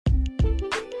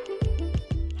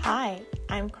Hi,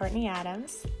 I'm Courtney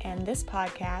Adams, and this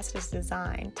podcast is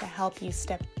designed to help you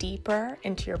step deeper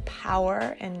into your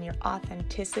power and your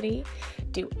authenticity,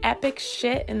 do epic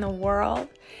shit in the world,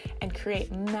 and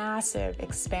create massive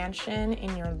expansion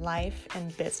in your life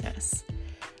and business.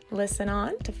 Listen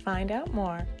on to find out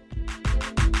more.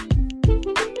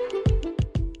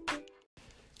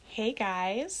 Hey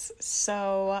guys,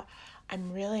 so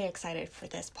I'm really excited for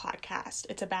this podcast.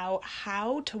 It's about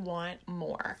how to want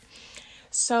more.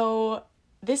 So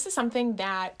this is something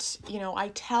that,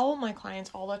 I tell my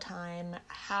clients all the time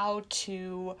how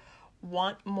to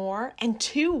want more and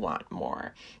to want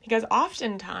more, because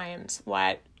oftentimes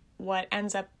what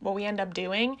we end up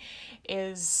doing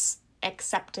is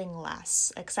accepting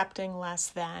less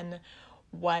than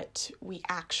what we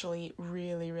actually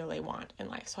really, really want in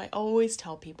life. So I always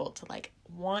tell people to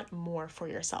want more for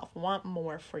yourself, want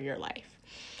more for your life.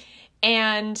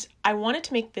 And I wanted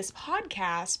to make this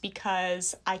podcast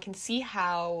because I can see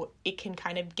how it can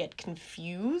kind of get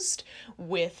confused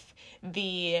with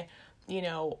the,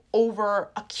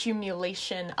 over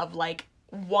accumulation of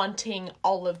wanting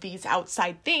all of these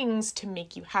outside things to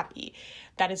make you happy.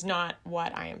 That is not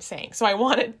what I am saying. So I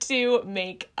wanted to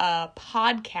make a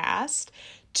podcast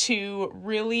to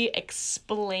really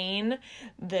explain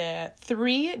the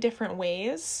 3 different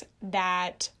ways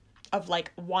of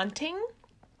wanting,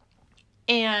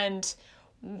 and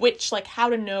how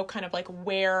to know kind of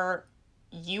where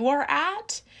you are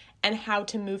at and how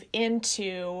to move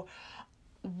into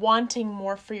wanting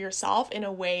more for yourself in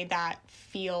a way that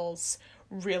feels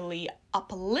really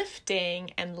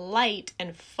uplifting and light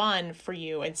and fun for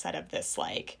you, instead of this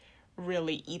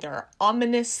really either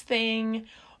ominous thing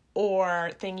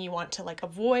or thing you want to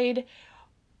avoid,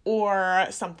 or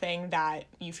something that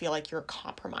you feel like you're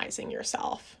compromising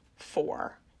yourself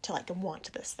for to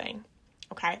want this thing.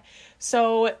 Okay,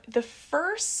 so the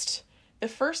first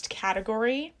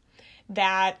category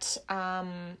that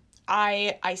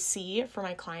I see for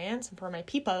my clients and for my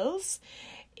peoples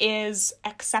is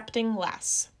accepting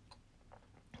less,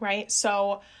 right?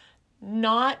 So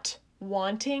not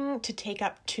wanting to take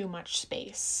up too much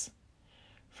space.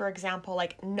 For example,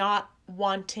 not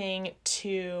wanting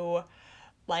to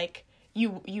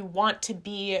you want to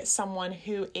be someone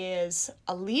who is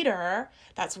a leader.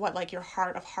 That's what your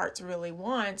heart of hearts really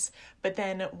wants. But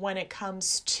then when it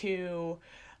comes to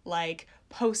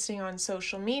posting on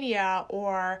social media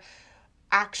or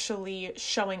actually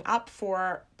showing up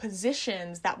for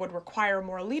positions that would require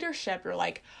more leadership, you're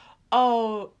like,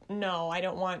 oh no, I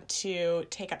don't want to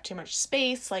take up too much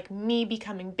space. Me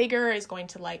becoming bigger is going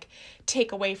to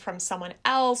take away from someone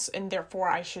else, and therefore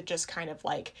I should just kind of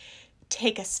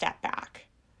take a step back,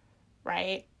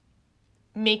 right?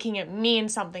 Making it mean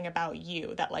something about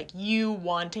you, that you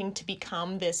wanting to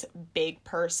become this big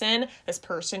person, this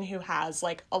person who has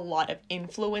a lot of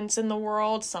influence in the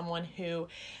world, someone who,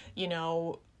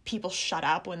 people shut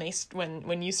up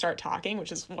when you start talking,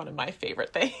 which is one of my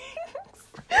favorite things,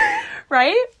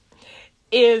 right?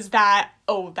 Is that,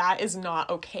 that is not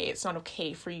okay. It's not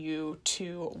okay for you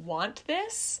to want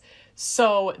this.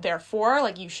 So therefore,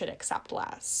 you should accept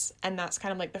less. And that's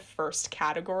kind of the first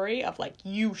category of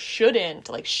you shouldn't,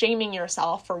 shaming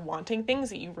yourself for wanting things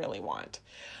that you really want.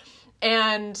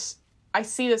 And I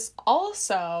see this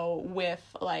also with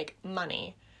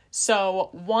money. So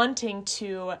wanting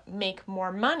to make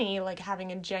more money,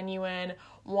 having a genuine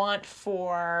want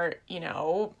for,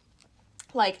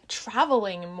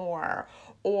 traveling more,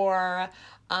 or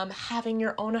having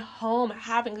your own home,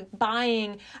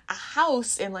 buying a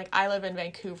house in I live in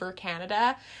Vancouver,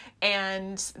 Canada,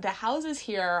 and the houses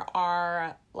here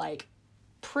are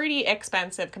pretty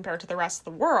expensive compared to the rest of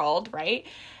the world, right?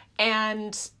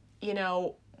 And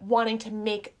wanting to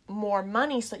make more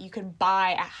money so that you can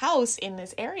buy a house in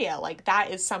this area, that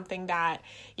is something that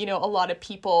a lot of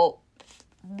people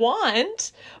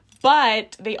want,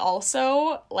 but they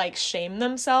also shame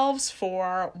themselves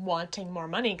for wanting more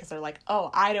money, because they're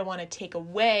I don't want to take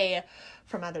away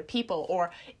from other people, or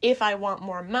if I want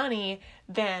more money,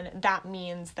 then that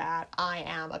means that I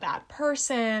am a bad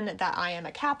person, that I am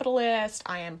a capitalist,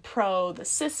 I am pro the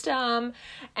system.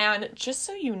 And just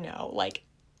so you know,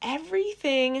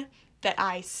 everything that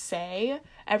I say,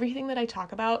 everything that I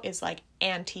talk about is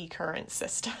anti-current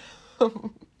system.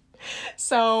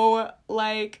 So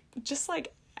just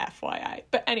FYI.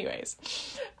 But anyways,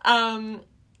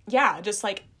 just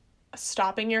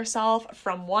stopping yourself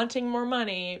from wanting more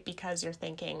money because you're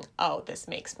thinking, oh, this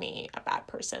makes me a bad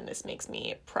person, this makes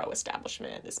me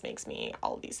pro-establishment, this makes me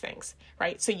all these things,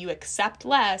 right? So you accept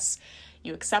less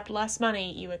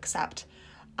money, you accept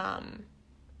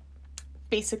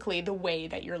basically the way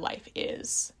that your life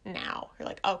is now. You're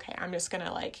like, okay, I'm just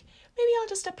gonna like, maybe I'll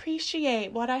just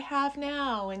appreciate what I have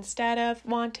now instead of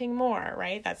wanting more,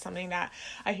 right? That's something that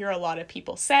I hear a lot of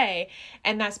people say.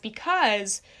 And that's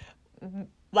because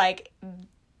like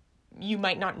you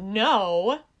might not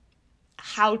know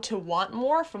how to want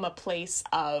more from a place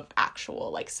of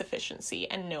actual like sufficiency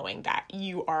and knowing that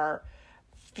you are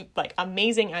like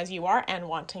amazing as you are and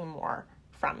wanting more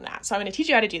from that. So I'm going to teach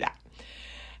you how to do that.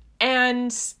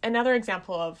 And another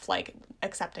example of like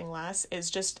accepting less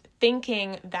is just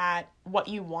thinking that what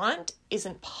you want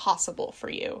isn't possible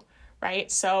for you, right?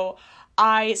 So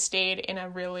I stayed in a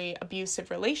really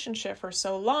abusive relationship for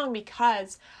so long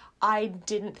because I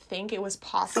didn't think it was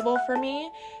possible for me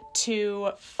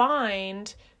to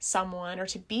find someone or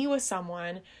to be with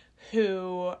someone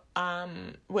who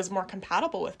was more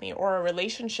compatible with me, or a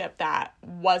relationship that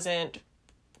wasn't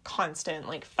constant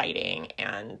like fighting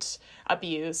and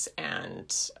abuse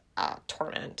and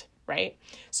torment, right?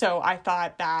 So I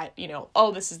thought that, you know,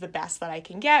 oh, this is the best that I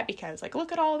can get because like,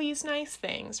 look at all these nice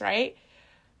things, right?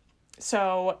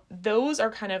 So those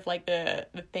are kind of like the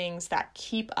things that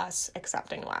keep us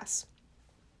accepting less.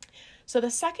 So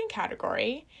the second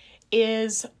category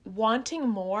is wanting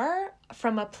more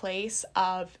from a place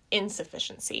of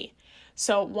insufficiency.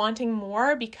 So wanting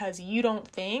more because you don't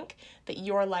think that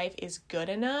your life is good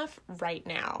enough right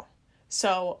now.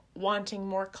 So wanting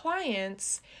more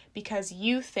clients because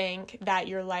you think that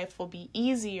your life will be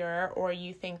easier, or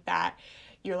you think that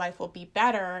your life will be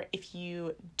better if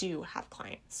you do have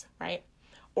clients, right?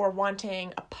 Or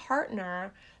wanting a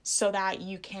partner so that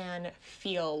you can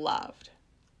feel loved,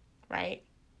 right?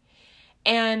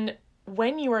 And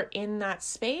when you are in that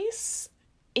space,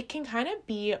 it can kind of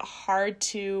be hard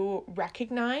to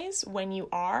recognize when you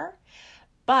are.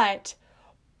 But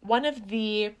one of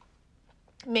the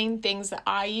main things that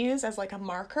I use as like a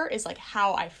marker is like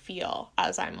how I feel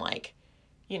as I'm like,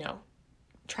 you know,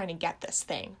 trying to get this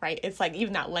thing, right? It's like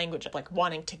even that language of like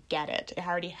wanting to get it. It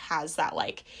already has that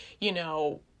like, you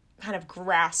know, kind of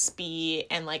graspy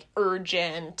and like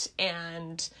urgent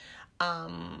and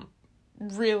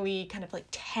really kind of like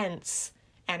tense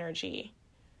energy,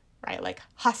 right? Like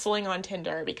hustling on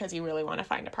Tinder because you really want to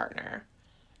find a partner,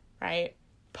 right?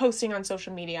 Posting on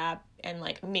social media and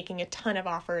like making a ton of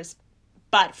offers,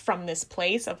 but from this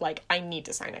place of like, I need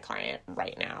to sign a client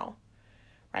right now,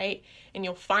 right? And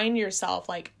you'll find yourself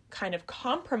like kind of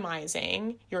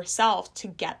compromising yourself to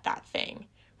get that thing,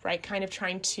 right? Kind of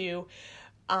trying to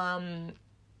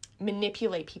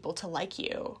manipulate people to like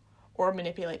you or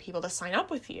manipulate people to sign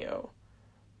up with you,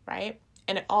 right?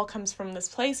 And it all comes from this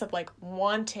place of like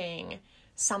wanting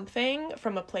something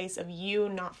from a place of you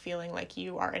not feeling like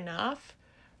you are enough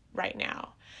right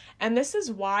now. And this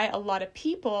is why a lot of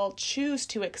people choose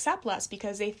to accept less,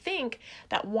 because they think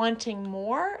that wanting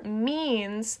more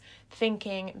means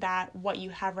thinking that what you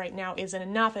have right now isn't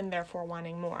enough and therefore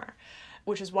wanting more.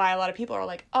 Which is why a lot of people are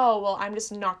like, oh, well, I'm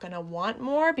just not going to want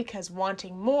more because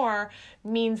wanting more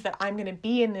means that I'm going to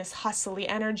be in this hustly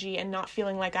energy and not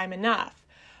feeling like I'm enough.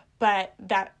 But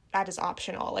that is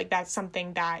optional. Like that's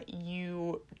something that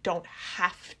you don't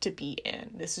have to be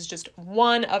in. This is just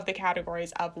one of the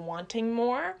categories of wanting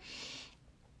more.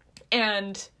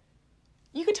 And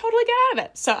you can totally get out of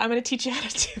it. So I'm going to teach you how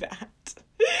to do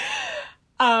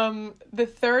that. The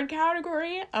third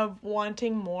category of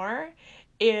wanting more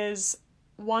is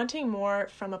wanting more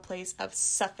from a place of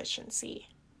sufficiency.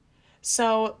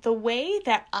 So the way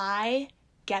that I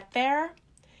get there,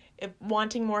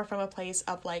 wanting more from a place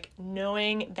of like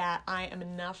knowing that I am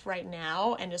enough right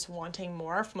now and just wanting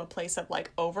more from a place of like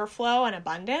overflow and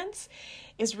abundance,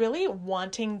 is really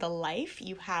wanting the life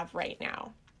you have right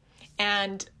now.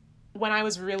 And when I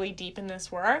was really deep in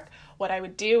this work, what I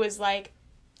would do is like,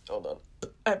 what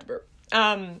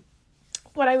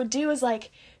I would do is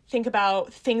like think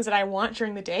about things that I want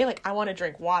during the day. Like I want to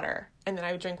drink water, and then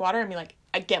I would drink water and be like,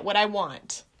 I get what I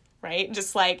want. Right?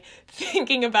 Just like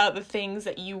thinking about the things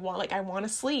that you want. Like I want to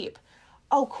sleep.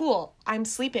 Oh, cool. I'm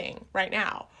sleeping right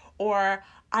now. Or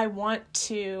I want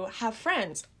to have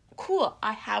friends. Cool.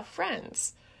 I have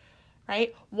friends.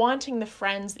 Right? Wanting the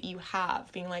friends that you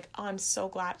have, being like, oh, I'm so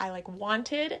glad I like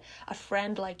wanted a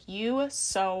friend like you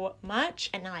so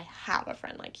much, and now I have a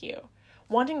friend like you.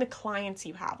 Wanting the clients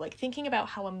you have, like thinking about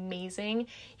how amazing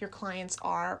your clients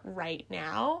are right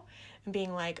now and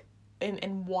being like,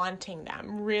 and wanting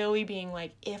them, really being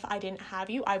like, if I didn't have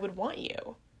you, I would want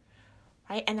you,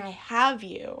 right? And I have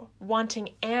you, wanting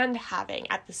and having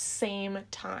at the same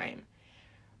time,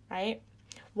 right?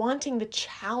 Wanting the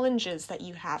challenges that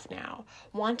you have now,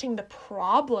 wanting the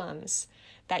problems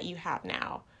that you have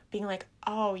now, being like,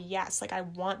 oh yes, like I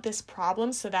want this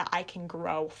problem so that I can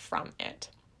grow from it.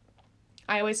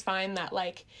 I always find that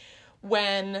like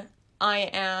when I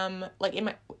am like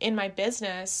in my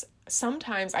business,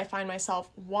 sometimes I find myself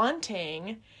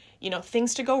wanting,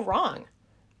 things to go wrong,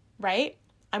 right?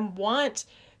 I want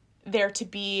there to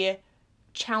be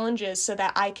challenges so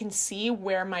that I can see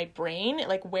where my brain,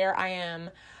 like where I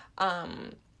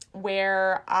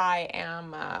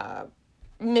am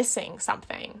missing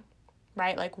something,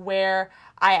 right? Like where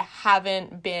I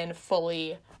haven't been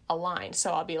fully aligned.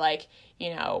 So I'll be like,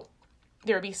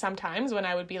 there would be some times when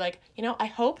I would be like, I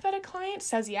hope that a client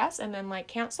says yes and then like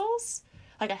cancels.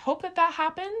 Like, I hope that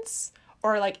happens.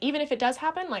 Or like, even if it does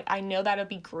happen, like, I know that'll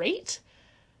be great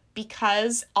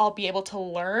because I'll be able to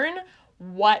learn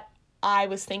what I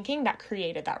was thinking that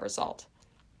created that result.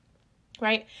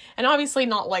 Right? And obviously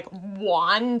not like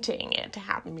wanting it to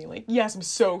happen, being like, yes, I'm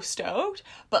so stoked,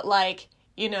 but like,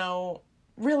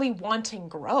 really wanting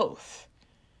growth,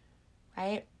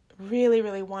 right? Really,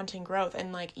 really wanting growth.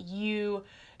 And like you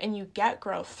get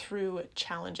growth through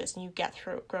challenges, and you get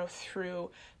growth through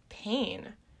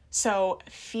pain. So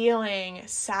feeling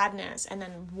sadness and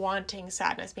then wanting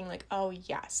sadness, being like, oh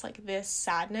yes, like this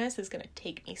sadness is going to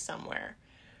take me somewhere,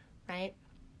 right?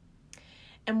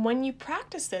 And when you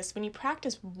practice this, when you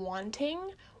practice wanting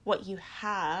what you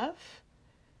have,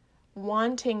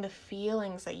 wanting the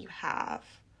feelings that you have,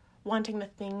 wanting the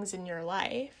things in your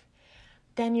life,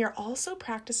 then you're also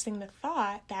practicing the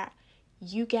thought that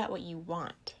you get what you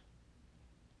want.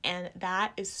 And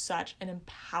that is such an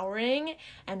empowering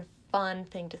and fun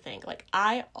thing to think. Like,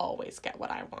 I always get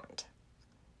what I want,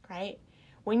 right?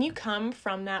 When you come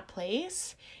from that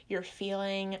place, you're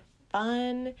feeling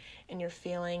fun and you're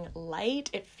feeling light.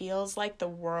 It feels like the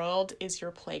world is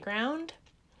your playground.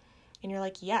 And you're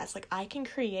like, yes, like I can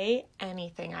create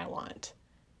anything I want.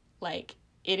 Like,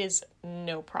 it is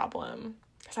no problem.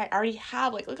 Because I already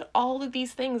have, like, look at all of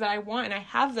these things that I want, and I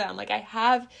have them. Like, I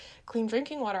have clean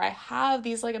drinking water. I have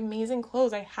these, like, amazing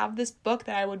clothes. I have this book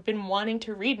that I would have been wanting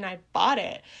to read, and I bought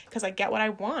it because I get what I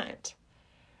want,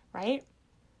 right?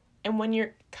 And when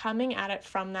you're coming at it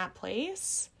from that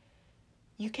place,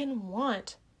 you can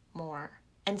want more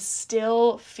and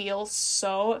still feel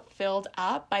so filled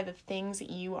up by the things that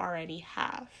you already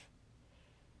have,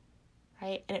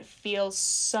 right? And it feels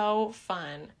so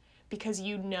fun because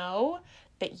you know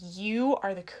that you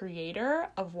are the creator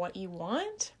of what you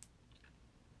want.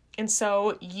 And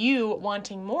so you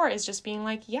wanting more is just being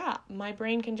like, yeah, my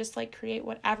brain can just like create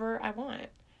whatever I want.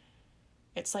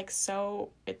 It's like,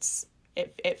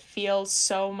 it feels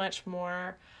so much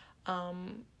more,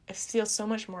 it feels so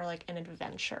much more like an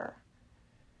adventure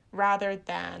rather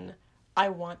than I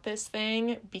want this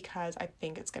thing because I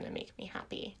think it's going to make me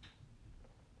happy.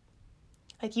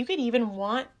 Like, you could even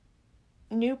want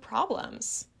new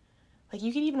problems. Like,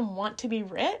 you could even want to be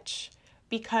rich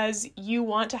because you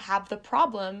want to have the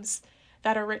problems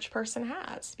that a rich person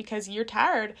has because you're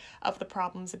tired of the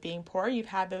problems of being poor. You've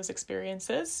had those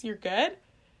experiences. You're good.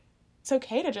 It's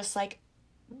okay to just like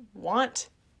want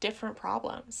different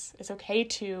problems. It's okay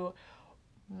to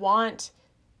want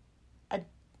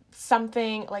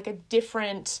something like a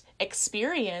different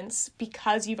experience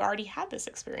because you've already had this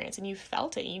experience and you've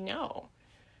felt it,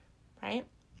 right?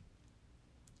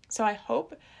 So I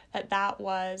hope that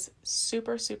was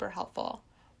super, super helpful.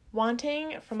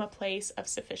 Wanting from a place of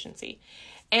sufficiency.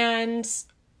 And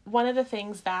one of the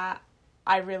things that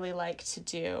I really like to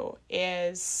do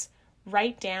is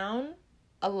write down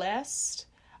a list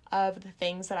of the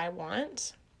things that I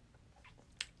want,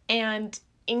 and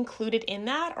included in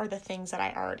that are the things that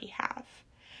I already have.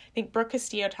 I think Brooke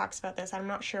Castillo talks about this. I'm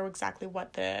not sure exactly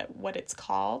what it's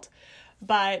called,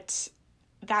 but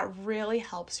that really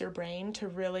helps your brain to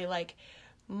really like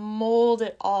mold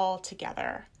it all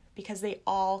together because they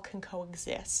all can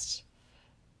coexist.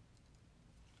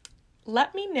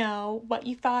 Let me know what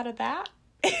you thought of that.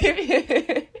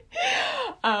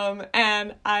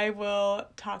 And I will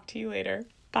talk to you later.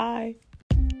 Bye.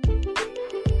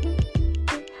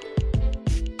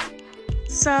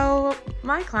 So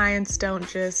my clients don't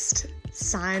just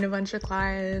sign a bunch of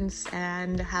clients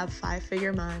and have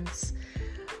 5-figure months.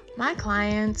 My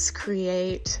clients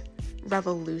create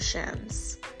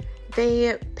revolutions.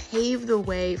 They pave the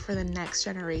way for the next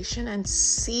generation and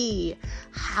see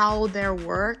how their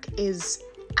work is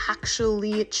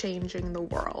actually changing the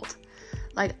world.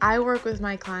 Like, I work with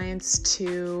my clients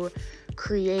to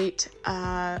create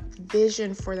a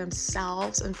vision for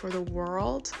themselves and for the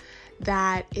world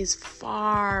that is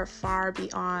far, far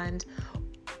beyond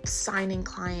signing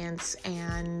clients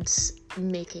and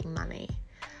making money.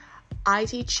 I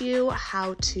teach you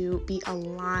how to be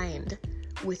aligned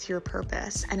with your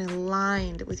purpose and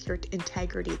aligned with your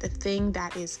integrity, the thing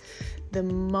that is the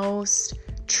most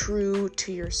true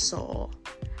to your soul.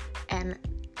 And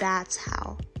that's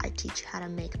how I teach you how to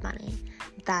make money.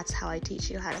 That's how I teach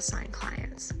you how to sign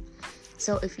clients.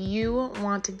 So if you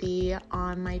want to be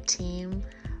on my team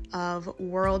of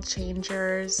world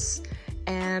changers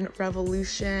and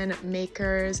revolution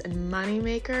makers and money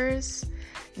makers,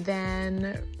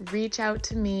 then reach out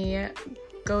to me.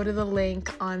 Go to the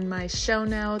link on my show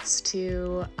notes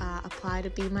to apply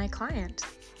to be my client.